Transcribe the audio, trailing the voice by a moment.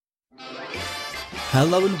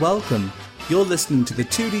Hello and welcome. You're listening to the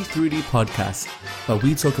 2D 3D podcast, where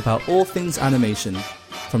we talk about all things animation,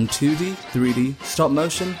 from 2D, 3D, stop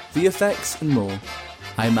motion, VFX, and more.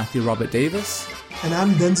 I'm Matthew Robert Davis. And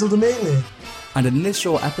I'm Denzel DeMailey. And in this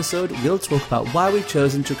short episode, we'll talk about why we've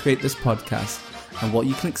chosen to create this podcast and what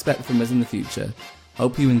you can expect from us in the future.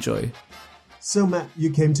 Hope you enjoy. So Matt,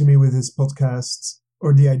 you came to me with this podcast,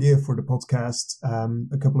 or the idea for the podcast,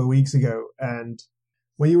 a couple of weeks ago, and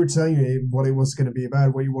when you were telling me what it was going to be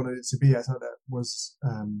about, what you wanted it to be, I thought that was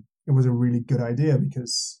it was a really good idea,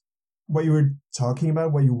 because what you were talking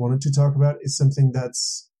about, what you wanted to talk about, is something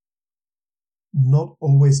that's not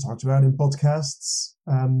always talked about in podcasts,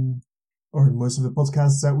 or in most of the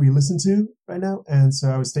podcasts that we listen to right now. And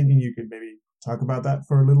so I was thinking you could maybe talk about that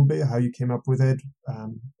for a little bit, how you came up with it,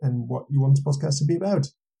 and what you want the podcast to be about.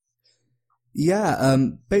 Yeah,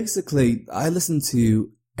 basically, I listen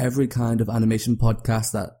to every kind of animation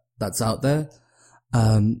podcast that's out there.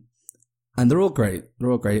 And they're all great.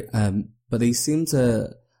 But they seem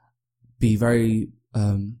to be very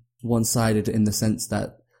one-sided in the sense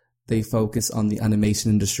that they focus on the animation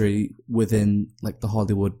industry within like the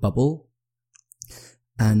Hollywood bubble.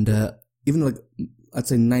 And even like I'd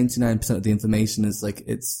say 99% of the information is like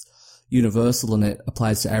it's universal and it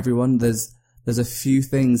applies to everyone. There's a few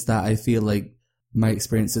things that I feel like my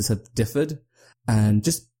experiences have differed. And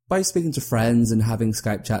just by speaking to friends and having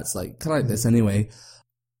Skype chats kind of like this anyway,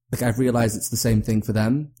 like I've realized it's the same thing for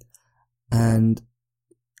them. And,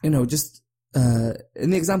 just in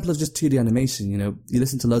the example of just 2D animation, you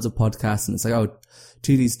listen to loads of podcasts and it's like, oh,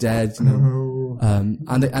 2D's dead,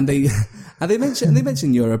 and they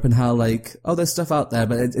mention Europe and how there's stuff out there,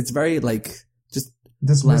 but it's very just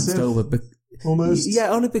glanced over. But almost. Yeah,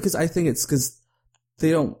 only because I think it's because they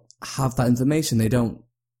don't have that information. They don't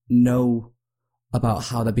know about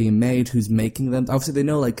how they're being made, who's making them. Obviously, they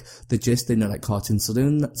know the gist. They know Cartoon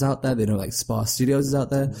Saloon that's out there. They know Sparse Studios is out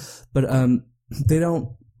there, but they don't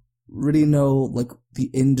really know the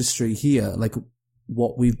industry here,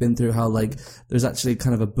 what we've been through. How there's actually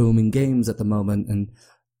kind of a boom in games at the moment, and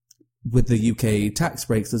with the UK tax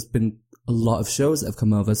breaks, there's been a lot of shows that have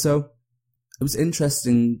come over. So it was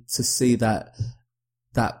interesting to see that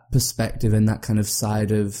perspective and that kind of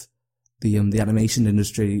side of the animation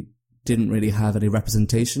industry didn't really have any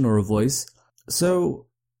representation or a voice. So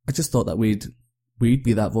I just thought that we'd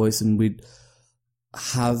be that voice, and we'd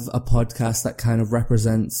have a podcast that kind of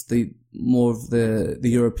represents the more of the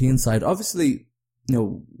European side. Obviously,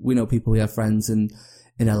 we know people, we have friends in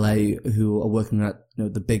LA who are working at,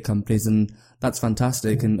 the big companies, and that's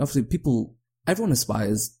fantastic. And obviously everyone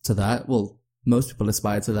aspires to that. Well, most people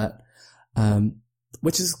aspire to that,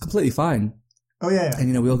 which is completely fine. Oh yeah.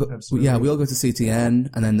 And we all go, we all go to CTN,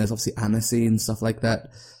 and then there's obviously Annecy and stuff like that.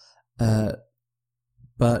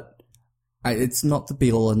 But it's not the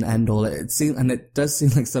be all and end all. It does seem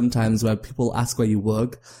like sometimes where people ask where you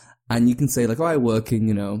work, and you can say oh, I work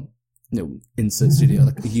in, insert studio,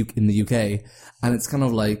 in the UK. And it's kind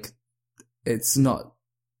of it's not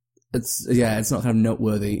kind of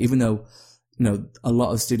noteworthy, even though, a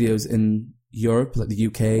lot of studios in Europe, like the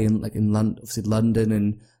UK and in obviously London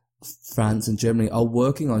and France and Germany, are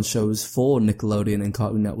working on shows for Nickelodeon and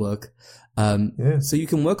Cartoon Network. So you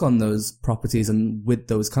can work on those properties and with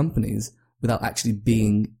those companies without actually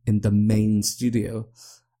being in the main studio.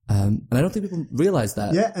 And I don't think people realize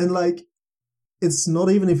that. Yeah, and it's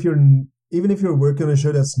not even if you're working on a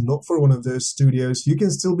show that's not for one of those studios, you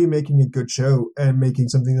can still be making a good show and making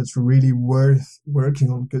something that's really worth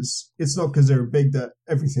working on, because it's not because they're big that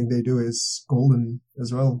everything they do is golden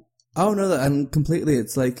as well. Oh no, and completely.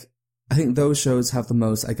 It's I think those shows have the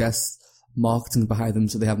most, I guess, marketing behind them,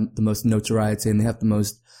 so they have the most notoriety and they have the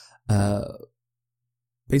most,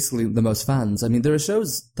 basically the most fans. I mean, there are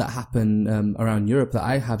shows that happen around Europe that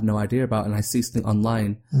I have no idea about, and I see something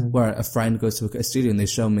online where a friend goes to a studio and they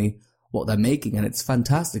show me what they're making, and it's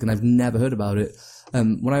fantastic, and I've never heard about it.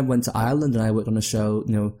 When I went to Ireland and I worked on a show,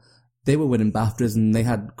 they were winning BAFTAs and they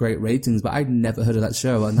had great ratings, but I'd never heard of that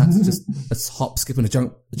show. And that's just a hop, skip and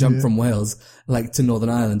a jump from Wales, to Northern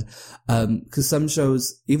Ireland. Cause some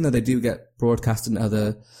shows, even though they do get broadcast in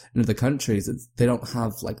other countries, they don't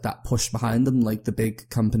have that push behind them like the big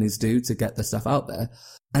companies do to get their stuff out there.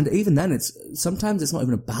 And even then sometimes it's not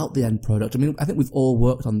even about the end product. I mean, I think we've all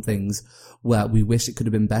worked on things where we wish it could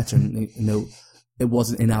have been better, and, it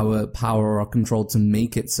wasn't in our power or control to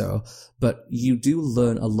make it so, but you do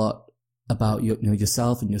learn a lot about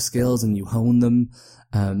yourself and your skills, and you hone them.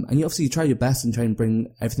 And you try your best and try and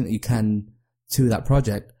bring everything that you can to that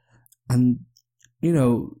project. And,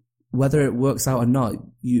 whether it works out or not,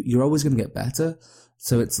 you're always going to get better.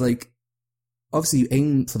 So it's obviously you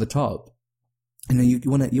aim for the top, you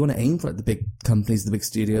want to aim for like the big companies, the big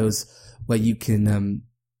studios, where you can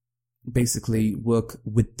basically work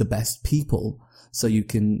with the best people, so you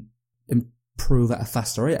can improve at a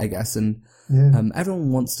faster rate, I guess. And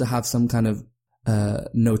everyone wants to have some kind of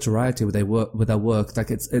notoriety with their work. Like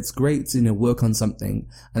it's great to work on something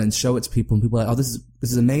and then show it to people, and people are like, oh, this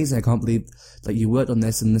is amazing. I can't believe that you worked on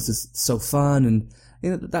this, and this is so fun, and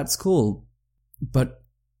that's cool. But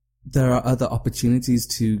there are other opportunities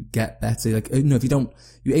to get better. Like, if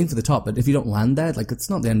you aim for the top, but if you don't land there, like, it's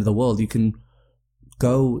not the end of the world. You can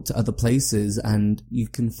go to other places and you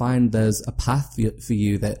can find there's a path for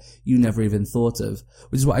you that you never even thought of,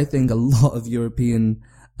 which is what I think a lot of European,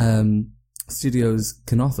 studios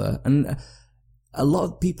can offer. And a lot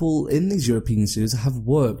of people in these European studios have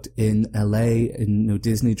worked in LA, in,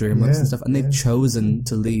 Disney, DreamWorks and stuff, and they've chosen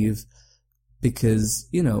to leave because,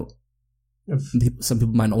 some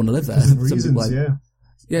people might not want to live there. Reasons,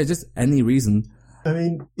 yeah, just any reason. I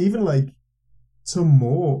mean, even like Tom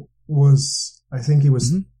Moore was, I think he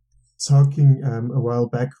was talking a while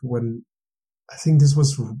back when, I think this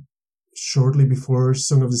was shortly before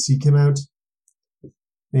Song of the Sea came out.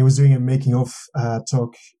 And he was doing a making of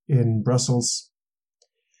talk in Brussels.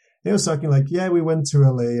 He was talking like, we went to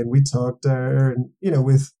LA and we talked there, and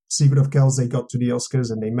with Secret of Kells they got to the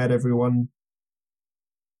Oscars and they met everyone.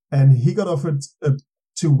 And he got offered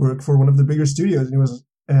to work for one of the bigger studios,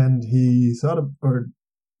 and he thought,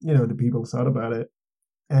 the people thought about it,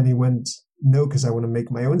 and he went, no, because I want to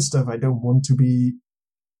make my own stuff. I don't want to be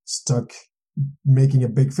stuck making a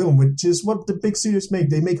big film, which is what the big studios make.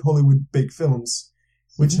 They make Hollywood big films,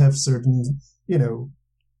 which have certain,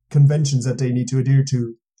 conventions that they need to adhere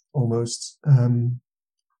to, almost.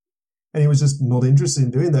 And he was just not interested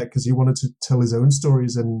in doing that because he wanted to tell his own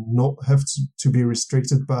stories and not have to be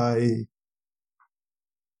restricted by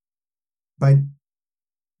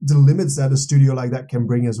the limits that a studio like that can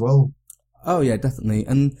bring as well. Oh yeah, definitely.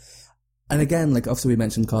 And again, like obviously we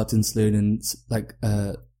mentioned Cartoon Saloon and like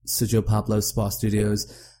Sergio Pablo Spar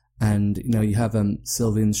Studios, and you have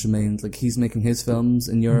Sylvain Tremaine, like he's making his films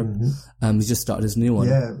in Europe. He's just started his new one.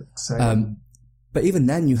 Yeah, exciting. But even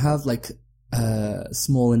then, you have like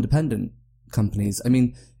small independent companies. I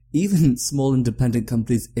mean, even small independent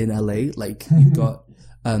companies in LA, like you've got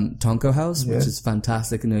Tonko House, which is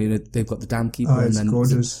fantastic. They've got The Dam Keeper and then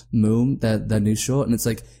gorgeous. Moon, their new short. And it's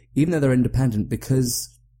like, even though they're independent,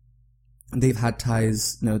 because they've had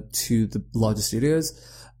ties, to the larger studios,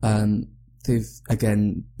 they've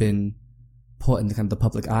again been put into kind of the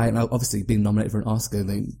public eye, and obviously being nominated for an Oscar,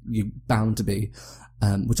 you're bound to be.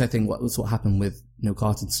 Which I think was what happened with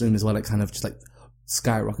Cartoon Saloon as well. It kind of just like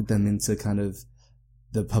skyrocketed them into kind of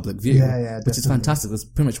the public view, which is fantastic. That's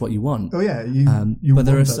pretty much what you want. Oh yeah, but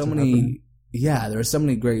there are so many, there are so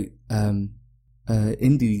many great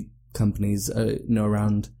indie companies,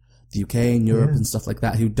 around the UK and Europe and stuff like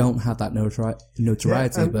that who don't have that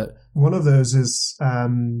notoriety. But one of those is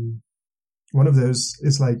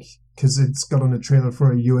like, because it's got on a trailer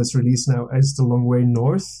for a US release now. It's The Long Way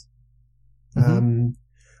North.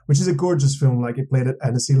 Which is a gorgeous film. Like, it played at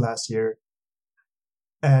Annecy last year,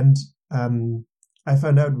 and I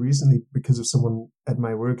found out recently because of someone at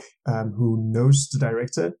my work who knows the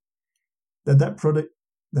director that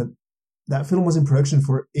film was in production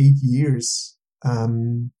for 8 years,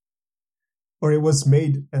 or it was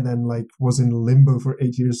made and then like was in limbo for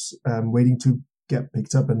 8 years, waiting to get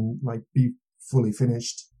picked up and like be fully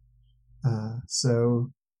finished.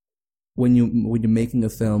 So when you're making a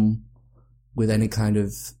film with any kind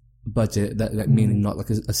of budget, that meaning not like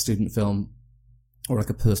a student film or like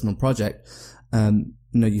a personal project,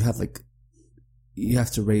 you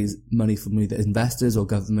have to raise money from either investors or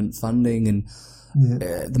government funding, and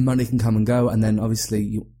the money can come and go, and then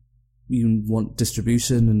obviously you want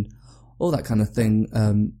distribution and all that kind of thing.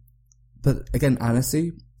 But again,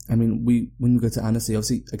 Annecy, I mean, when we go to Annecy,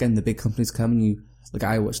 obviously again the big companies come, and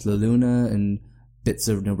I watched La Luna and bits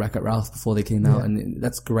of Wreck-It Ralph before they came out, and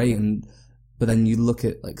that's great. But then you look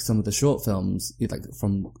at like some of the short films, like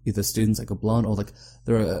from either students like a Blonde, or like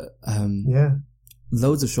there are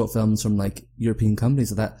loads of short films from like European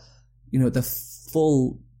companies that they're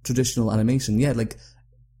full traditional animation. Yeah, like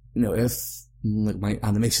if like my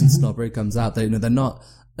animation snobbery comes out, they're not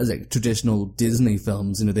as like traditional Disney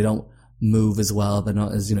films. They don't move as well. They're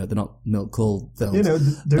not as they're not Milk Coal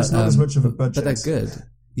films. There's not as much of a budget, but they're good.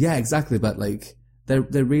 Yeah, exactly. But like.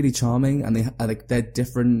 They're really charming, and they're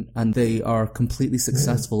different, and they are completely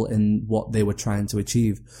successful in what they were trying to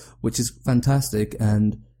achieve, which is fantastic.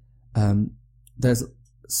 And there's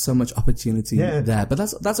so much opportunity there. But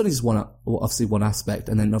that's only just one aspect.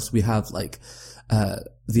 And then obviously we have like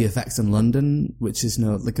VFX in London, which is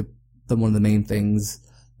like one of the main things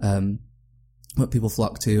what people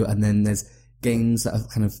flock to. And then there's games that are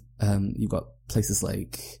kind of you've got places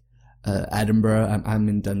like Edinburgh. I'm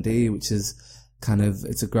in Dundee, which is kind of,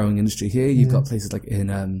 it's a growing industry here. You've got places like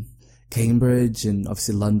in Cambridge and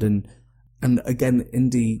obviously London. And again,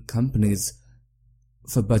 indie companies,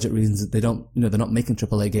 for budget reasons, they don't, they're not making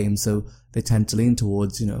AAA games, so they tend to lean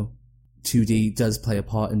towards, 2D does play a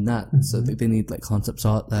part in that. Mm-hmm. So they need like concept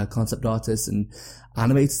artists and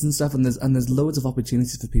animators and stuff. And there's loads of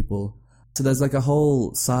opportunities for people. So there's like a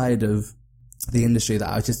whole side of the industry that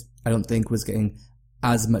I don't think was getting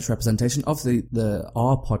as much representation. Obviously, there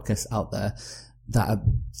are podcasts out there that are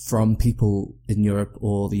from people in Europe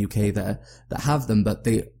or the UK that have them, but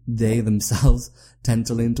they themselves tend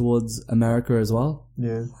to lean towards America as well.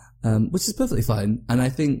 Yeah. Which is perfectly fine. And I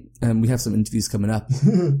think, we have some interviews coming up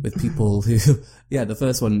with people who, the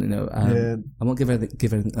first one, I won't give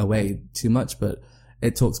anything away too much, but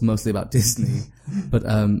it talks mostly about Disney. But,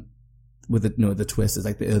 with the twist, it's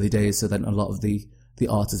like the early days. So then a lot of the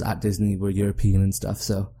artists at Disney were European and stuff.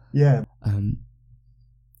 So, yeah.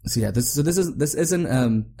 This isn't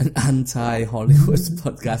an anti-Hollywood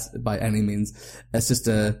podcast by any means. It's just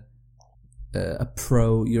a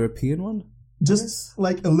pro-European one. Just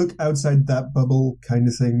like a look outside that bubble kind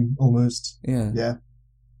of thing, almost. Yeah. Yeah.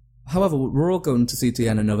 However, we're all going to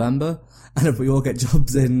CTN in November, and if we all get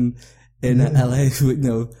jobs in LA,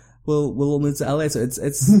 we'll all move to LA. So it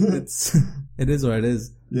is what it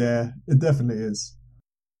is. Yeah, it definitely is.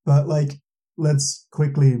 But like, let's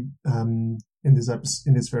quickly in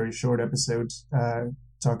this very short episode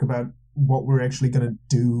talk about what we're actually gonna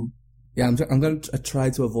do. Yeah, I'm going to try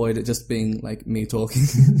to avoid it just being like me talking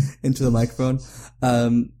into the microphone.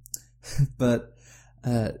 But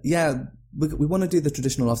we want to do the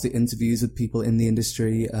traditional, obviously, interviews with people in the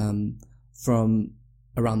industry from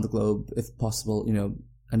around the globe, if possible.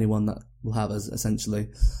 Anyone that will have us, essentially,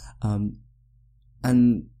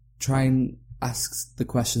 and try and ask the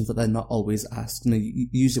questions that they're not always asked.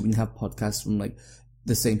 Usually when you have podcasts from like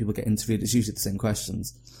the same people get interviewed, it's usually the same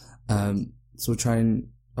questions. So we'll try and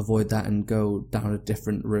avoid that and go down a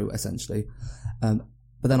different route, essentially. But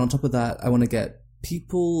then on top of that, I want to get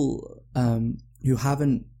people who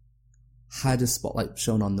haven't had a spotlight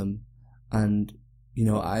shown on them. And,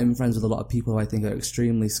 I'm friends with a lot of people who I think are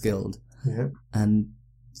extremely skilled. Yeah. And,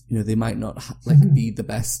 they might not be the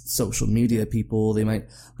best social media people. They might,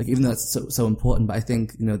 even though that's so important, but I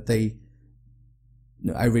think,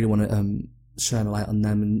 I really want to shine a light on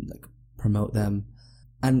them and promote them.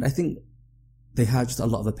 And I think they have just a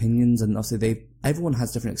lot of opinions, and obviously everyone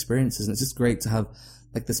has different experiences, and it's just great to have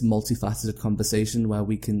this multifaceted conversation where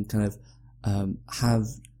we can kind of have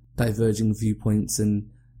diverging viewpoints, and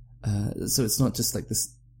so it's not just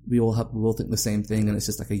this we all think the same thing, and it's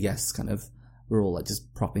just a yes kind of, we're all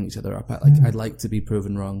just propping each other up. I'd like to be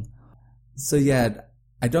proven wrong. So yeah,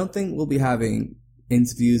 I don't think we'll be having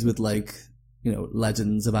interviews with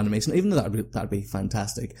legends of animation, even though that'd be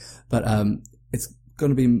fantastic. But it's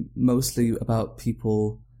going to be mostly about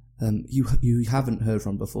people you haven't heard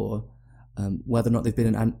from before, whether or not they've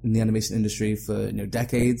been in the animation industry for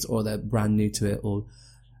decades, or they're brand new to it.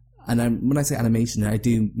 When I say animation, I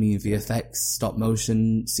do mean VFX, stop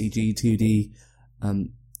motion, CG, 2D,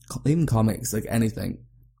 even comics, anything.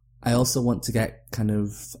 I also want to get kind of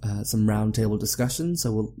some roundtable discussions,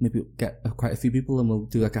 so we'll maybe get quite a few people, and we'll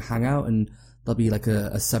do a hangout, and there'll be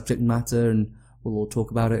a subject matter, and we'll all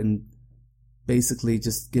talk about it, and basically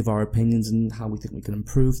just give our opinions and how we think we can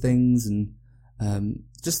improve things, and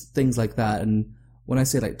just things like that. And when I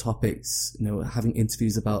say topics, having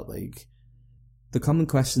interviews about the common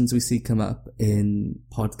questions we see come up in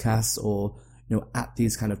podcasts, or at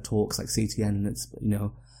these kind of talks like CTN, and it's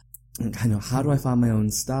how do I find my own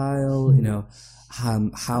style,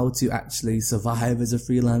 how to actually survive as a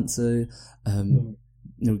freelancer,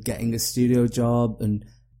 getting a studio job. And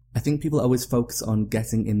I think people always focus on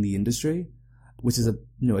getting in the industry, which is a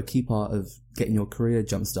key part of getting your career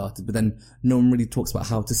jump started. But then no one really talks about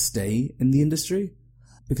how to stay in the industry,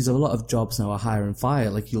 because a lot of jobs now are hire and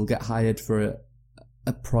fire. You'll get hired for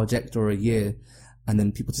a project or a year, and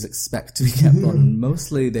then people just expect to be kept on. And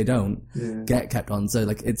mostly they don't get kept on. So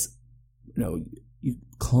it's, you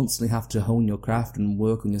constantly have to hone your craft and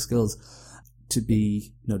work on your skills to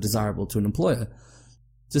be, desirable to an employer.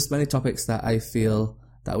 Just many topics that I feel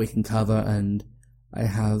that we can cover, and I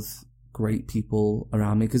have great people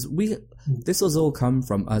around me, because this has all come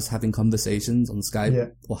from us having conversations on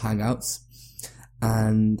Skype or Hangouts,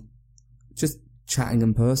 and just chatting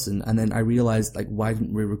in person. And then I realized, why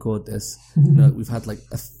didn't we record this? We've had a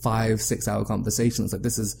 5-6 hour conversation. It's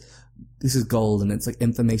this is gold, and it's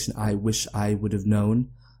information I wish I would have known,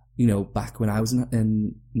 back when I was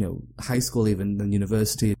in high school, even then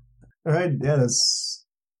university. All right, yeah,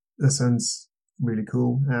 that sounds really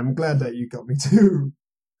cool. I'm glad that you got me to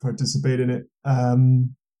participate in it.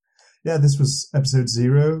 Yeah, this was episode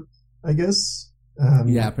 0, I guess.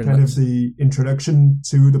 Yeah, pretty kind much. of the introduction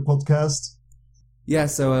to the podcast. Yeah,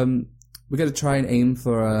 so we're going to try and aim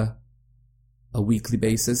for a weekly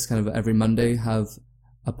basis, kind of every Monday, have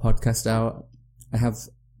a podcast out. I have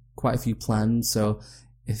quite a few plans, so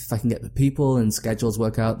if I can get the people and schedules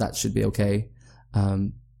work out, that should be okay.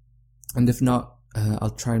 And if not,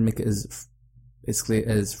 I'll try and make it basically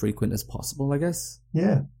as frequent as possible, I guess.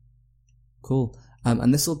 Yeah. Cool.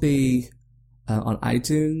 And this will be on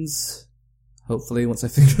iTunes, hopefully, once I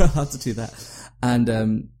figure out how to do that.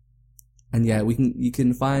 And yeah, you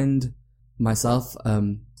can find myself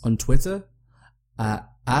on Twitter at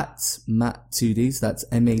Matt2D, so that's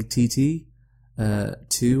MATT,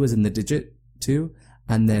 2 as in the digit 2,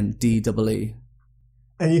 and then DEE.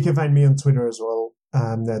 And you can find me on Twitter as well.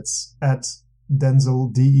 That's at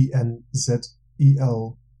Denzel,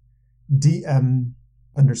 DENZEL, DM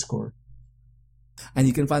 _. And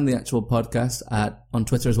you can find the actual podcast on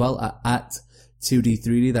Twitter as well at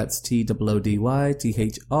 2D3D, that's TOODY,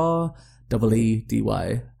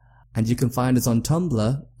 THREEDY. And you can find us on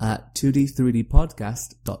Tumblr at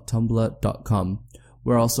 2d3dpodcast.tumblr.com.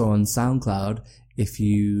 We're also on SoundCloud. If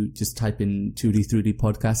you just type in 2D3D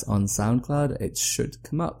podcast on SoundCloud, it should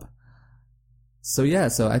come up. So yeah,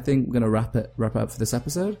 I think we're going to wrap it up for this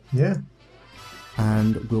episode. Yeah.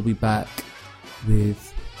 And we'll be back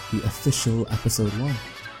with the official episode 1.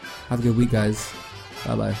 Have a good week, guys.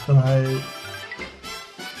 Bye-bye. Bye.